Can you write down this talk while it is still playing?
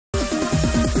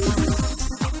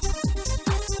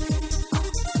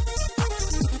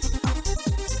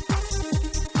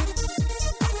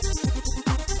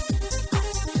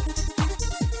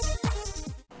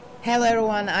Hello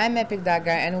everyone, I'm Epicduckguy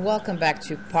and welcome back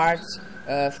to part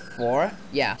 4.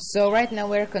 Yeah, so right now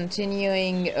we're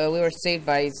continuing. We were saved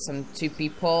by some 2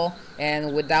 people,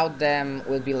 and without them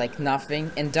would be like nothing.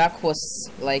 And Duck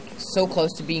was like so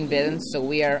close to being bitten, so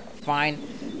we are fine.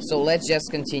 So let's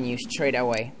just continue straight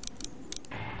away.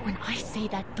 When I say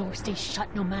that door stays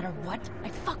shut no matter what, I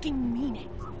fucking mean it.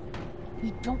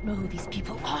 We don't know who these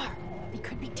people are. They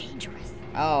could be dangerous.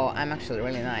 Oh, I'm actually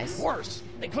really nice. Worse,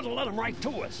 they could have let them right to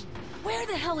us. Where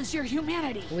the hell is your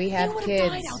humanity? We have they would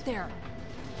kids. have died out there.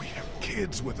 We have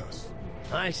kids with us.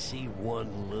 I see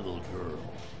one little girl.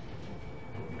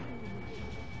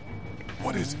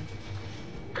 What is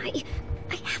it?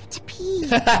 I have to pee.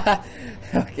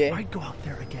 Okay, I'd go out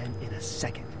there again in a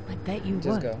second. I bet you just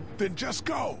would. go. Then just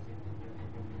go.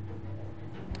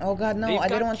 Oh god, no, I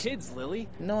didn't want to. Kids, Lily.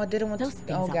 No, I didn't want Those to.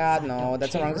 things Oh god, outside no, don't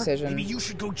that's the wrong care. decision. Maybe you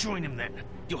should go join him then.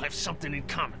 You'll have something in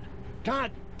common.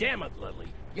 God damn it, Lily.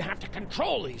 You have to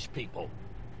control these people.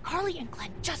 Carly and Glenn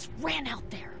just ran out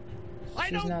there. I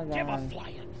She's don't not give wrong. a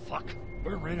flying fuck.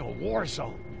 We're in a war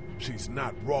zone. She's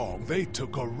not wrong. They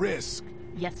took a risk,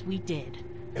 Yes, we did.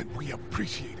 and we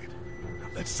appreciate it. Now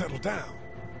let's settle down.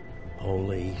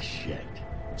 Holy shit.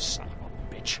 Son of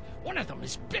a bitch. One of them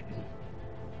is bitten.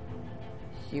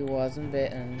 He wasn't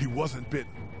bitten. He wasn't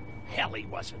bitten. Hell, he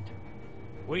wasn't.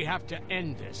 We have to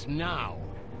end this now.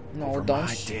 No, For don't.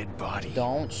 my dead body.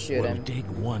 Don't shoot We'll him. dig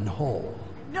one hole.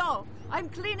 No, I'm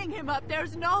cleaning him up.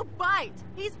 There's no bite.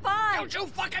 He's fine. Don't you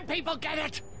fucking people get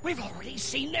it? We've already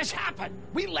seen this happen.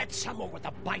 We let someone with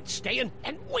a bite stay in,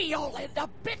 and we all end up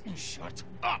bitten. Shut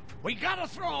up. We gotta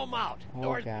throw him out. Oh,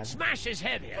 or God. smash his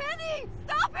head in. Kenny,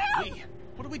 stop him! Lee,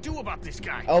 what do we do about this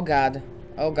guy? Oh god.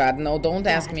 Oh god, no, don't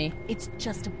ask Dad, me. It's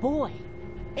just a boy.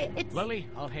 It's... Lily,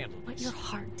 I'll handle But this. your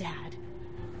heart, Dad.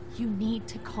 You need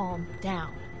to calm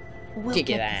down. We'll Kick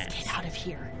get his this ass. kid out of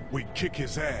here. We kick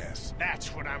his ass.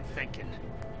 That's what I'm thinking.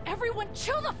 Everyone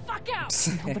chill the fuck out!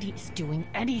 Nobody is doing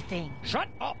anything. Shut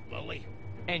up, Lily.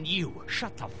 And you,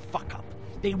 shut the fuck up.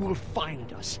 They will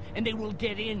find us, and they will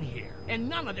get in here, and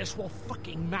none of this will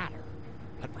fucking matter.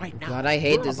 But right now, God, I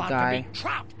hate we're this about guy. to be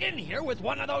trapped in here with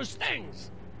one of those things.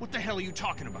 What the hell are you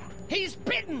talking about? He's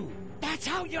bitten. That's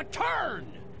how you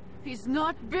turn. He's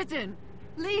not bitten.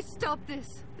 Lee, stop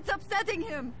this. It's upsetting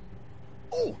him.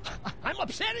 Oh, I'm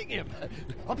upsetting him.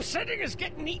 Upsetting is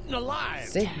getting eaten alive.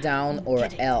 Sit down or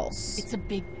Get it. else. It's a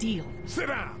big deal. Sit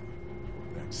down.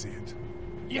 That's it.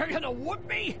 You're gonna whoop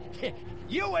me?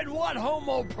 You and what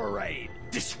homo parade?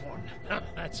 This one.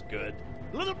 That's good.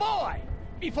 Little boy,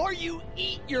 before you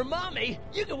eat your mommy,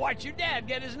 you can watch your dad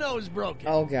get his nose broken.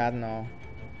 Oh god, no.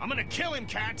 I'm gonna kill him,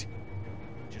 Cat.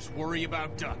 Just worry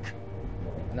about Duck.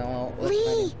 No, let's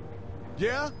fight Lee, him.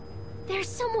 Yeah? there's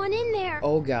someone in there.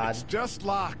 Oh god. It's just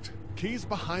locked. Keys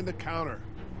behind the counter.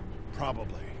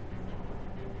 Probably.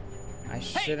 I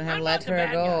shouldn't have I'm let not the her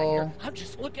bad guy go. here. I'm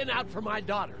just looking out for my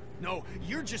daughter. No,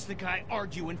 you're just the guy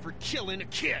arguing for killing a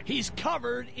kid. He's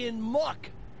covered in muck.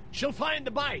 She'll find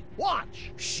the bite.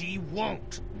 Watch. She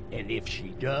won't. And if she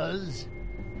does,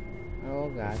 Oh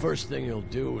god. first thing he'll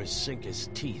do is sink his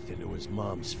teeth into his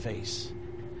mom's face.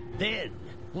 Then,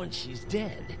 once she's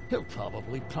dead, he'll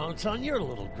probably pounce on your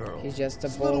little girl. He's just a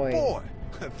This little boy. boy.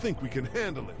 I think we can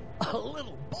handle him. A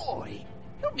little boy?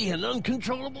 He'll be an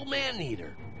uncontrollable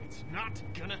man-eater. It's not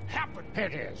gonna happen.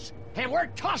 It is. And we're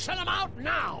tossing him out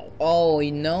now. Oh,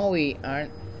 no, we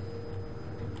aren't.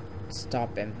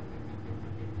 Stop him.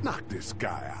 Knock this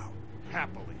guy out.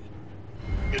 Happily.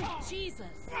 Jesus.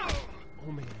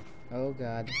 Oh man. Oh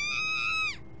god.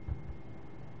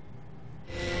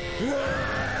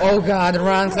 Oh god,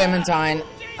 run, Clementine.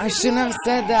 I shouldn't have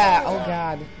said that. Oh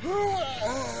god.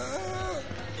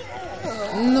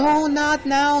 No, not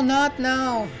now, not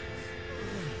now.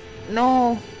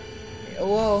 No.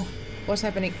 Whoa. What's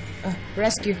happening?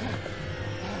 Rescue.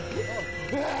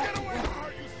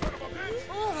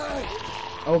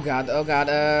 Oh god, oh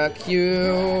god, Q.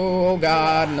 Oh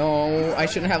god, no. I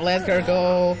shouldn't have let her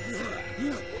go.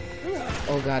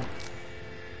 Oh god.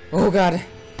 Oh god.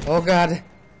 Oh god.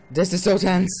 This is so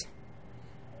tense.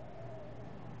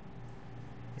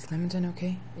 Is Clementine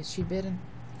okay? Is she bitten?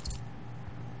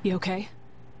 You okay?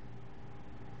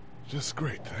 Just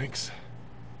great, thanks.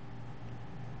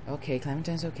 Okay,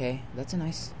 Clementine's okay. That's a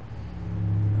nice.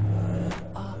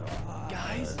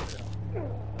 Guys?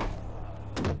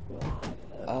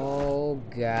 Oh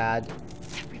god.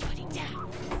 Everybody down.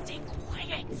 Stay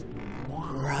quiet.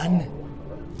 Run.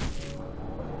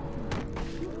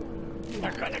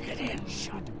 They're gonna get in.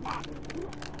 Shut up.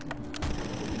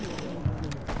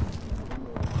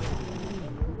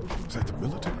 Is that the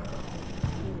military?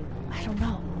 I don't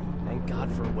know. Thank God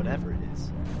God for whatever it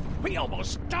is. We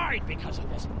almost died because of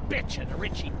this bitch and a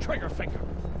Richie trigger finger.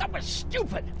 That was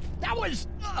stupid. That was...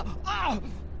 Dad!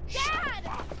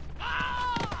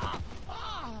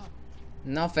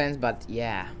 No offense, but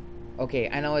yeah. Okay,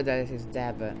 I know that it's his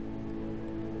dad, but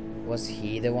was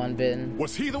he the one bitten?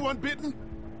 Was he the one bitten?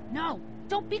 No,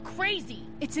 don't be crazy.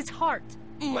 It's his heart.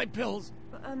 My pills.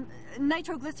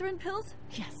 Nitroglycerin pills?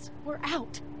 Yes, we're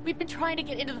out. We've been trying to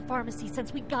get into the pharmacy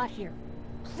since we got here.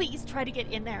 Please try to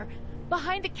get in there.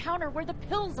 Behind the counter where the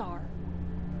pills are.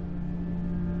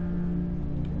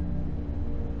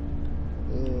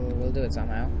 Ooh, we'll do it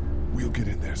somehow. We'll get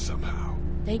in there somehow.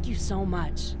 Thank you so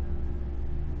much.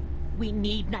 We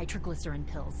need nitroglycerin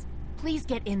pills. Please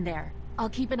get in there. I'll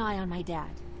keep an eye on my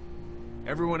dad.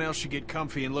 Everyone else should get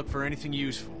comfy and look for anything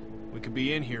useful. We could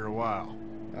be in here a while.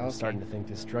 I'm starting to think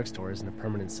this drugstore isn't a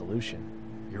permanent solution.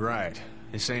 You're right.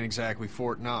 This ain't exactly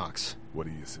Fort Knox. What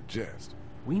do you suggest?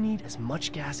 We need as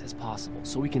much gas as possible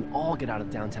so we can all get out of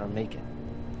downtown Macon.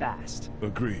 Fast.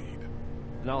 Agreed.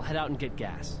 Then I'll head out and get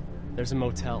gas. There's a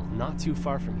motel not too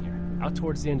far from here, out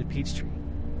towards the end of Peachtree.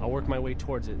 I'll work my way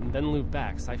towards it and then loop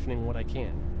back, siphoning what I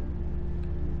can.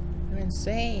 You're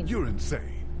insane. You're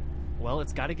insane. Well,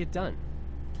 it's gotta get done.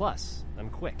 Plus, I'm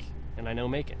quick, and I know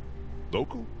Macon.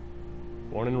 Local?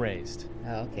 Born and raised.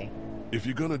 Oh, okay. If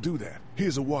you're gonna do that,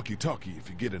 here's a walkie-talkie if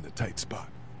you get in a tight spot.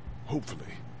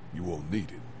 Hopefully, you won't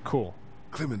need it. Cool.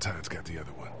 Clementine's got the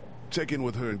other one. Check in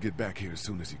with her and get back here as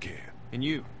soon as you can. And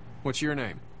you, what's your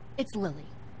name? It's Lily.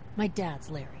 My dad's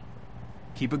Larry.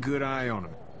 Keep a good eye on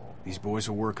him. These boys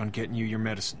will work on getting you your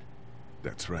medicine.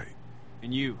 That's right.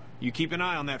 And you keep an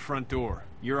eye on that front door.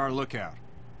 You're our lookout.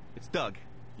 It's Doug.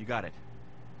 You got it.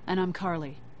 And I'm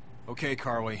Carly. Okay,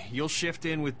 Carly, you'll shift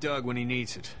in with Doug when he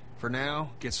needs it. For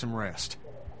now, get some rest.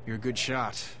 You're a good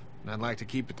shot, and I'd like to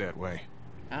keep it that way.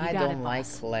 I got it, don't like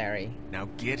boss. Larry. Now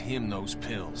get him those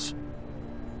pills.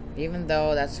 Even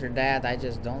though that's her dad, I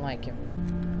just don't like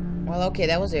him. Well, okay,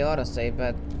 that was the autosave,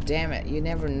 but damn it, you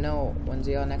never know when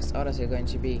the next autosave is going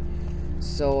to be.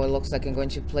 So it looks like I'm going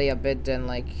to play a bit, then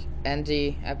like end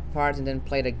the part and then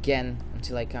play it again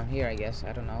until I come here, I guess.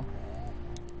 I don't know.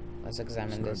 Let's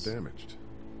examine It's this. not damaged.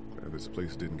 This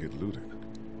place didn't get looted.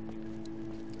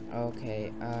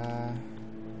 Okay,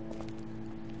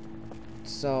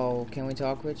 so can we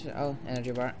talk with you? Oh,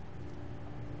 energy bar.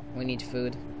 We need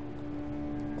food.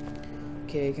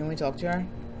 Okay, can we talk to her?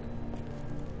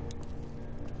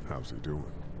 How's he doing?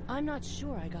 I'm not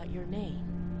sure I got your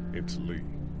name. It's Lee.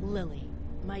 Lily.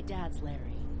 My dad's Larry.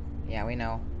 Yeah, we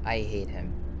know. I hate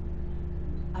him.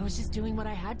 I was just doing what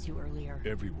I had to earlier.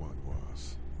 Everyone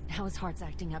was. Now his heart's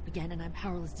acting up again and I'm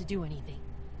powerless to do anything.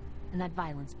 And that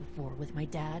violence before with my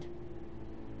dad,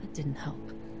 that didn't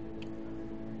help.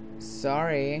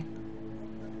 Sorry.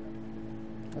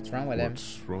 What's wrong with him?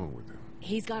 What's wrong with him?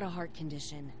 He's got a heart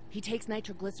condition. He takes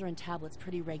nitroglycerin tablets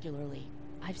pretty regularly.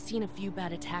 I've seen a few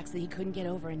bad attacks that he couldn't get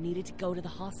over and needed to go to the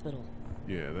hospital.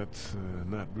 Yeah, that's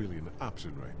not really an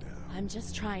option right now. I'm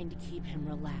just trying to keep him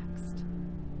relaxed.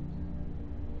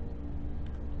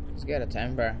 He's got a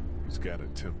temper. He's got a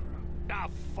temper. Ah,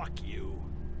 fuck you.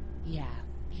 Yeah,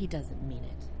 he doesn't mean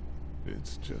it.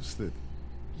 It's just that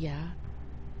Yeah?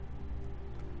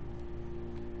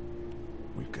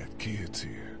 we've got kids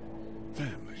here.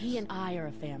 Families. He and I are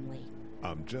a family.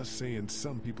 I'm just saying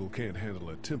some people can't handle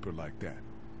a temper like that.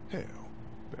 Hell,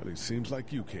 barely seems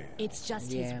like you can. It's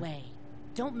just Yeah. his way.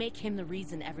 Don't make him the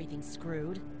reason everything's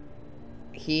screwed.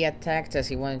 He attacked us.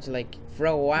 He wanted to like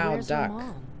throw a wild Where's duck. her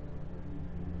mom?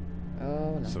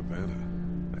 Oh no.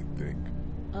 Savannah, I think.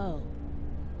 Oh,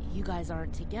 you guys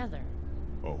aren't together.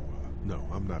 Oh, no,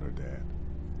 I'm not her dad.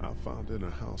 I found her in a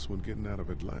house when getting out of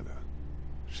Atlanta.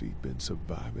 She'd been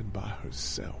surviving by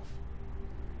herself.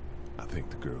 I think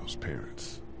the girl's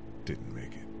parents didn't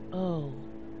make it. Oh,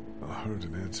 I heard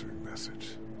an answering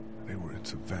message. They were in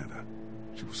Savannah.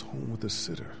 She was home with a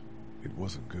sitter. It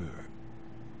wasn't good.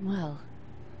 well,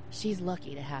 she's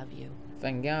lucky to have you.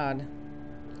 Thank God.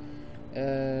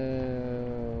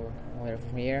 Where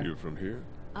from here? You're from here?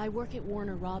 I work at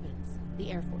Warner Robins,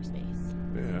 the Air Force Base.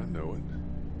 Yeah, I know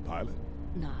it. Pilot?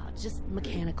 Nah, just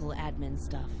mechanical admin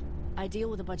stuff. I deal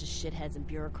with a bunch of shitheads and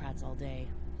bureaucrats all day.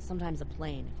 Sometimes a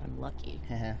plane, if I'm lucky.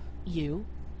 You?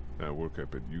 I work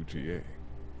up at UGA.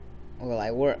 Well,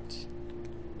 I worked.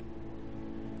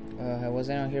 Was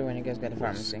anyone here when you guys got the Was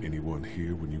pharmacy? anyone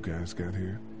here when you guys got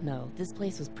here? No, this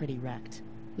place was pretty wrecked.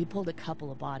 We pulled a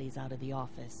couple of bodies out of the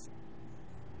office.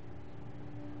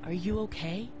 Are you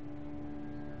okay?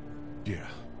 Yeah,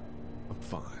 I'm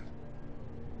fine.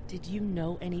 Did you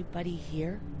know anybody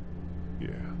here? Yeah,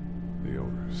 the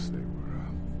owners,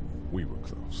 we were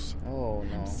close. Oh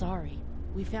no. I'm sorry.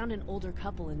 We found an older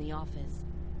couple in the office.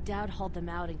 Dad hauled them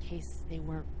out in case they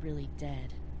weren't really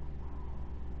dead.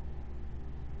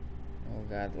 Oh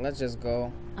god, let's just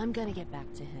go. I'm gonna get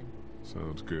back to him.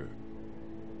 Sounds good.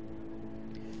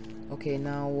 Okay,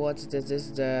 now what's this? This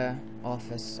is the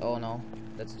office. Oh no,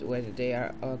 that's where they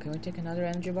are. Can we take another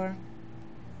energy bar?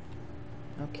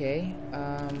 Okay,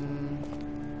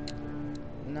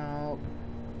 now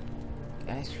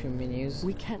ice cream menus.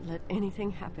 We can't let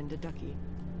anything happen to Ducky.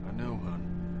 I know,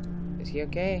 hon. Is he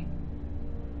okay?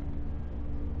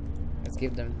 Let's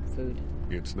give them food.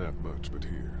 It's not much, but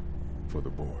here. For the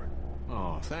boy.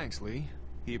 Oh, thanks, Lee.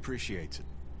 He appreciates it.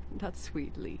 That's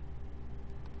sweet, Lee.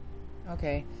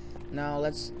 Okay, now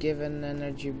let's give an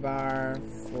energy bar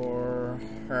for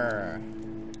her.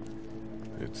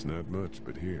 It's not much,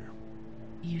 but here.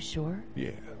 You sure?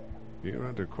 Yeah. You're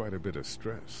under quite a bit of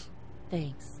stress.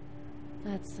 Thanks.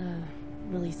 That's,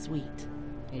 really sweet.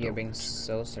 You're being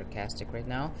so sarcastic right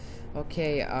now.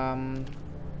 Okay,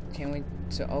 can we...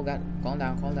 oh god, calm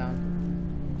down, calm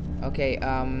down. Okay,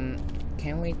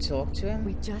 can we talk to him?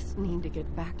 We just need to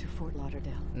get back to Fort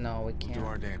Lauderdale. No, we can't. Do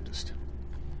our damnedest.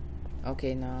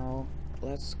 Okay, now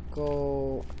let's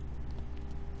go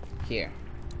here.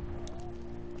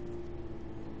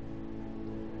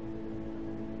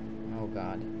 Oh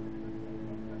god.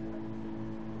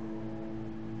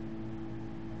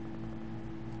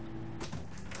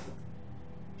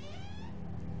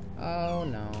 Oh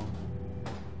no.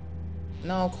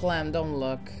 No, Clem, don't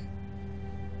look.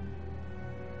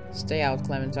 Stay out,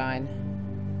 Clementine.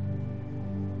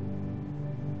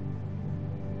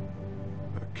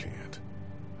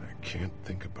 I can't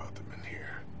think about them in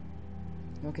here.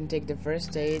 We can take the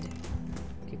first aid.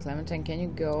 Okay, Clementine, can you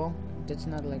go? That's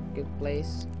not like a good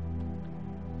place.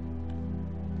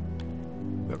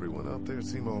 Everyone out there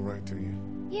seem all right to you?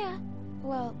 Yeah.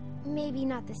 Well, maybe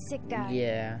not the sick guy.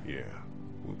 Yeah. Yeah.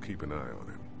 We'll keep an eye on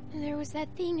him. There was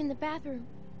that thing in the bathroom.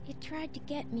 It tried to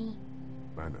get me.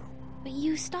 I know. But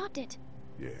you stopped it.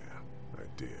 Yeah, I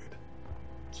did.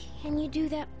 Can you do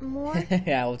that more?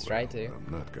 Yeah, I'll try to.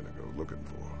 I'm not gonna go looking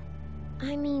for them.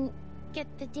 I mean, get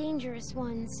the dangerous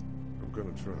ones. I'm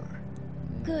gonna try.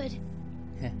 Good.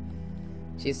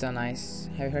 She's so nice.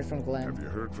 Have you heard from Glenn? Have you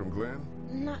heard from Glenn?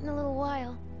 Not in a little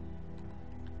while.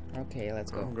 Okay,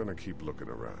 let's go. I'm gonna keep looking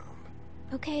around.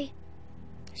 Okay.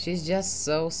 She's just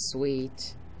so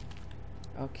sweet.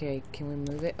 Okay, can we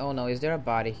move it? Oh no, is there a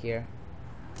body here?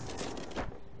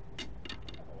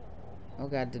 Oh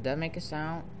god, did that make a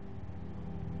sound?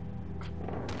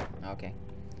 Okay.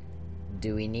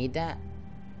 Do we need that?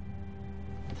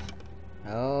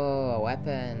 Oh, a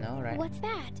weapon. Alright. What's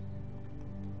that?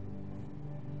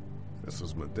 This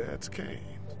was my dad's cane.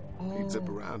 He'd zip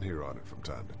around here on it from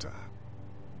time to time.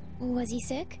 Was he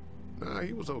sick? Nah,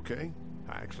 he was okay.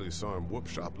 I actually saw him whoop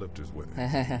shoplifters with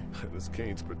it. This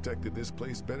cane's protected this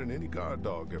place better than any guard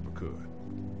dog ever could.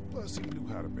 Plus, he knew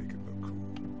how to make it look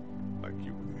cool. Like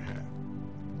you and your hat.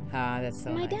 Ah, that's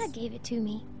so My nice. dad gave it to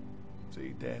me.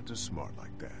 See, dads are smart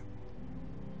like that.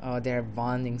 Oh, they're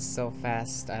bonding so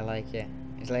fast. I like it.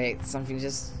 It's like something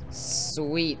just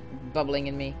sweet bubbling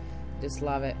in me. Just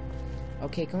love it.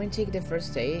 Okay, can we take the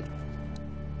first aid?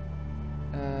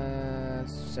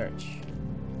 Search.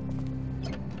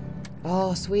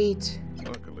 Oh, sweet.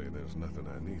 Luckily, there's nothing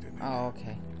I need in here. Oh,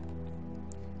 okay.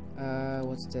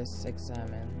 What's this?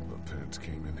 Examine. The parents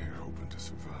came in here hoping to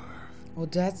survive. Oh,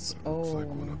 that's... Looks oh. like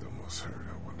one of them was hurt.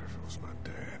 I wonder if it was my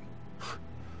dad.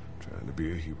 Trying to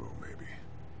be a hero, maybe.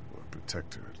 Or a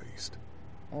protector, at least.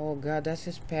 Oh, God, that's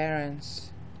his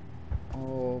parents.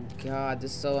 Oh, God,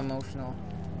 this is so emotional.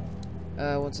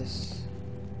 What's this?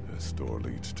 This door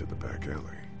leads to the back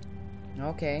alley.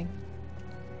 Okay.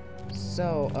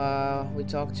 So, we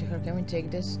talked to her. Can we take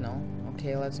this? No.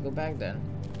 Okay, let's go back then.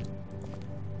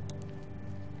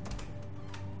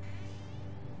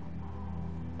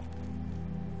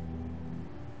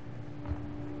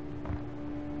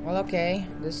 Well, okay.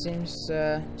 This seems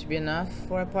to be enough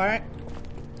for a part.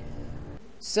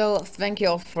 So, thank you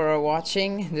all for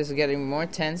watching. This is getting more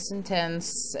tense and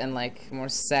tense, and like more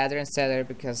sadder and sadder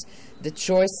because the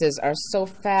choices are so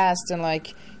fast, and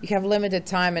like you have limited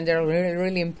time, and they're really,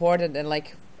 really important. And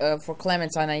like for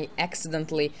Clementine, I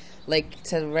accidentally like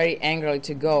said very angrily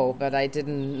to go, but I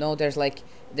didn't know there's like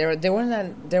there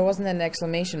wasn't an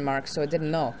exclamation mark, so I didn't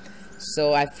know.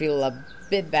 So I feel a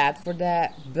bit bad for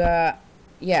that, but.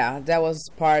 Yeah, that was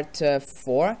part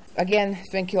 4. Again,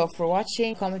 thank you all for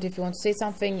watching. Comment if you want to say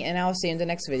something, and I'll see you in the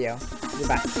next video.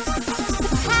 Goodbye.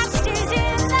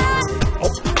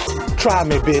 Oh, try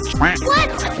me, bitch. What's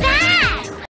that?